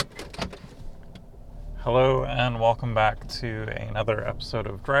Hello and welcome back to another episode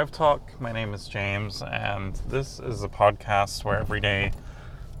of Drive Talk. My name is James, and this is a podcast where every day,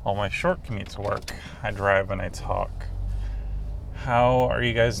 on my short commute to work, I drive and I talk. How are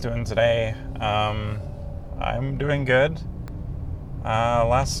you guys doing today? I'm doing good.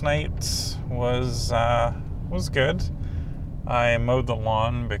 Last night was good. I mowed the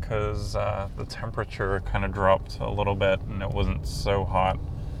lawn because the temperature kind of dropped a little bit and it wasn't so hot.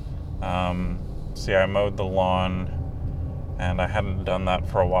 So I mowed the lawn, and I hadn't done that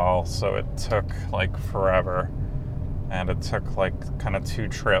for a while, so it took like forever, and it took like kind of 2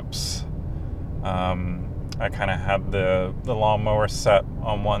 trips. I kind of had the lawnmower set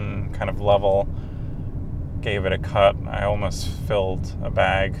on one kind of level, gave it a cut. I almost filled a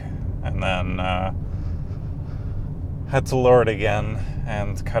bag, and then had to lower it again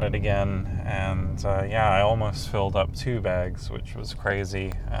and cut it again, and I almost filled up 2 bags, which was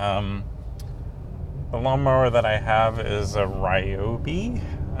crazy. The lawnmower that I have is a Ryobi.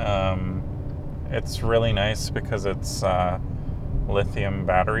 It's really nice because it's lithium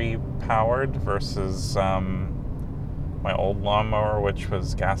battery powered versus my old lawnmower, which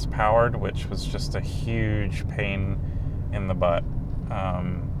was gas powered, which was just a huge pain in the butt.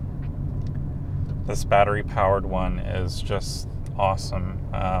 This battery powered one is just awesome.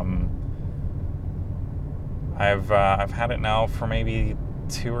 I've had it now for maybe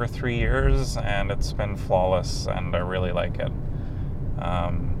 2 or 3 years, and it's been flawless, and I really like it.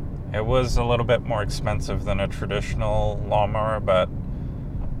 It was a little bit more expensive than a traditional lawnmower, but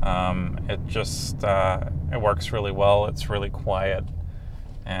it works really well. It's really quiet,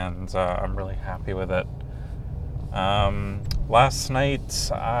 and I'm really happy with it. Last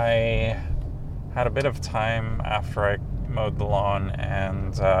night I had a bit of time after I mowed the lawn,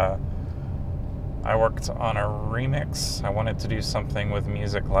 and I worked on a remix. I wanted to do something with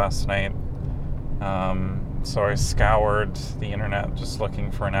music last night. So I scoured the internet just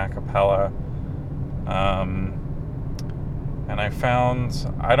looking for an a cappella. And I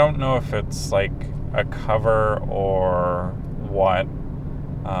found, I don't know if it's like a cover or what,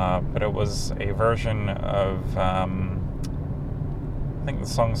 but it was a version of, I think the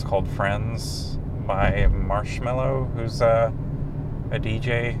song's called Friends by Marshmello, who's a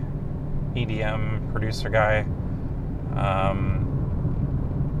DJ. EDM producer guy,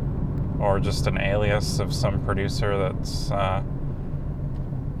 or just an alias of some producer that's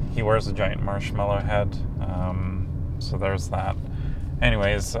he wears a giant marshmallow head, so there's that.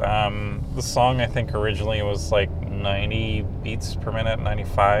 Anyways, the song I think originally was like 90 beats per minute,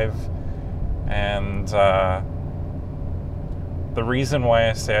 95, and the reason why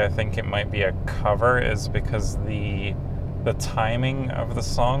I say I think it might be a cover is because the timing of the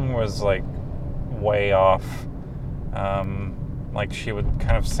song was like way off. Like she would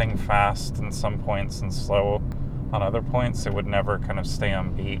kind of sing fast in some points and slow on other points. It would never kind of stay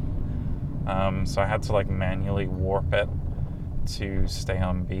on beat. So I had to like manually warp it to stay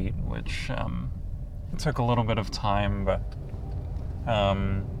on beat, which took a little bit of time, but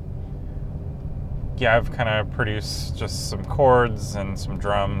I've kind of produced just some chords and some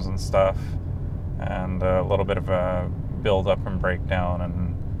drums and stuff, and a little bit of a build up and breakdown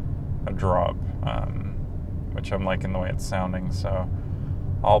and a drop, which I'm liking the way it's sounding, so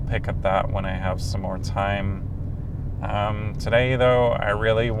I'll pick up that when I have some more time. Today though, I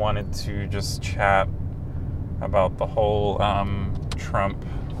really wanted to just chat about the whole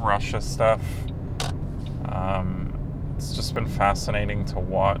Trump-Russia stuff. It's just been fascinating to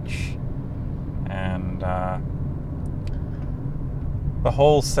watch, and the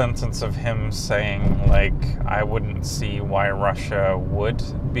whole sentence of him saying, like, I wouldn't see why Russia would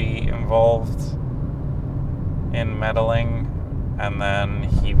be involved in meddling, and then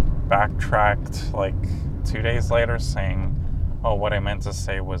he backtracked like 2 days later saying, oh, what I meant to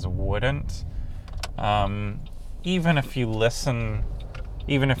say was wouldn't. Even if you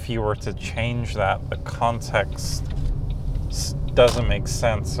were to change that, the context doesn't make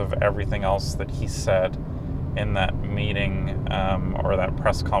sense of everything else that he said in that meeting, or that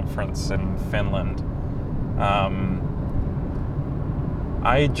press conference in Finland.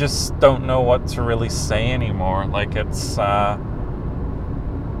 I just don't know what to really say anymore. Like, it's, I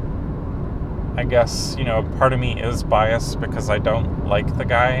guess, part of me is biased because I don't like the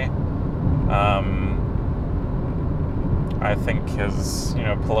guy. I think his,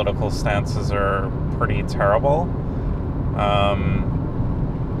 political stances are pretty terrible.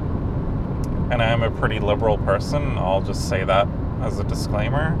 And I'm a pretty liberal person. I'll just say that as a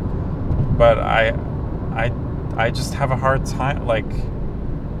disclaimer. But I just have a hard time, like,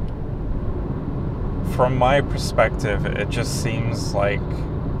 from my perspective, it just seems like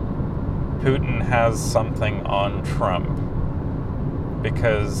Putin has something on Trump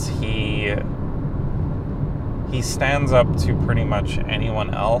because he stands up to pretty much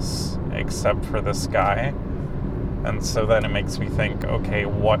anyone else except for this guy. And so then it makes me think, okay,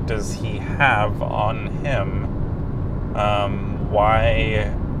 what does he have on him?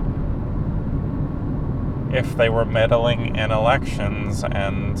 Why, if they were meddling in elections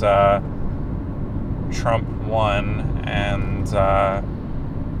and Trump won, and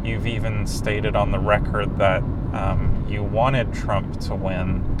you've even stated on the record that you wanted Trump to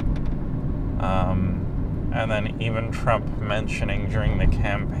win, and then even Trump mentioning during the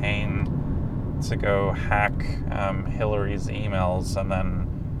campaign to go hack Hillary's emails, and then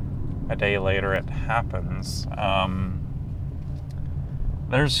a day later it happens.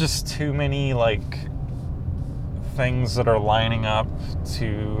 There's just too many things that are lining up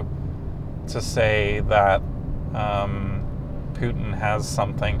to say that Putin has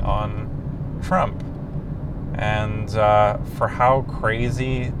something on Trump. And for how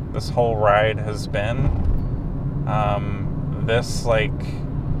crazy this whole ride has been, this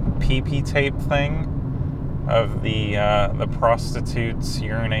PP tape thing of the prostitutes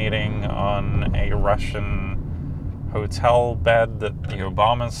urinating on a Russian hotel bed that the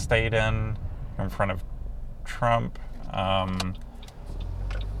Obamas stayed in front of Trump.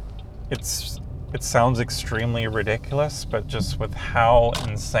 It sounds extremely ridiculous, but just with how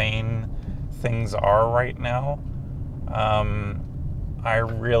insane things are right now, I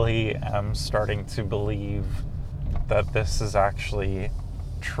really am starting to believe that this is actually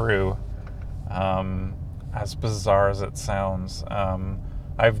true, as bizarre as it sounds.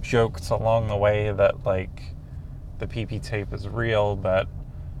 I've joked along the way that the PP tape is real, but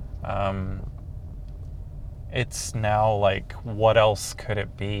it's now what else could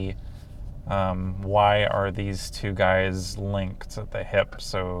it be? Why are these two guys linked at the hip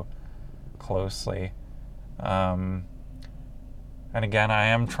so closely? And again, I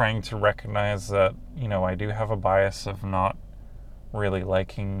am trying to recognize that, I do have a bias of not really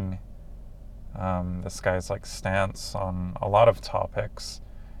liking this guy's stance on a lot of topics,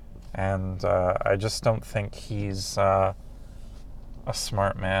 and I just don't think he's a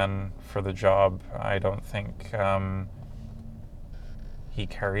smart man for the job. I don't think he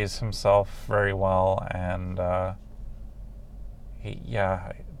carries himself very well, and to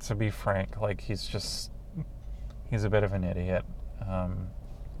be frank, he's a bit of an idiot.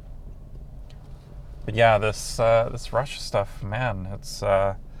 But yeah, this Russia stuff, man,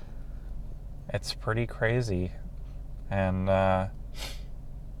 it's pretty crazy, and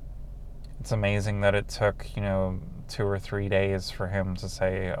it's amazing that it took 2 or 3 days for him to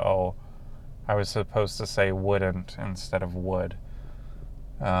say, "Oh, I was supposed to say wouldn't instead of would."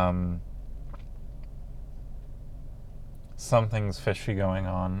 Something's fishy going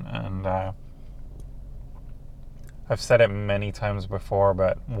on, and I've said it many times before,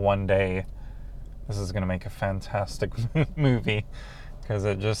 but one day this is going to make a fantastic movie, because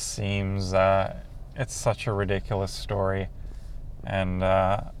it just seems it's such a ridiculous story, and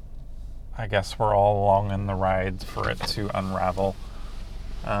I guess we're all along in the ride for it to unravel.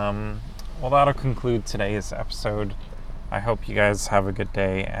 Well, that'll conclude today's episode. I hope you guys have a good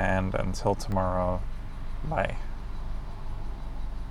day, and until tomorrow, bye.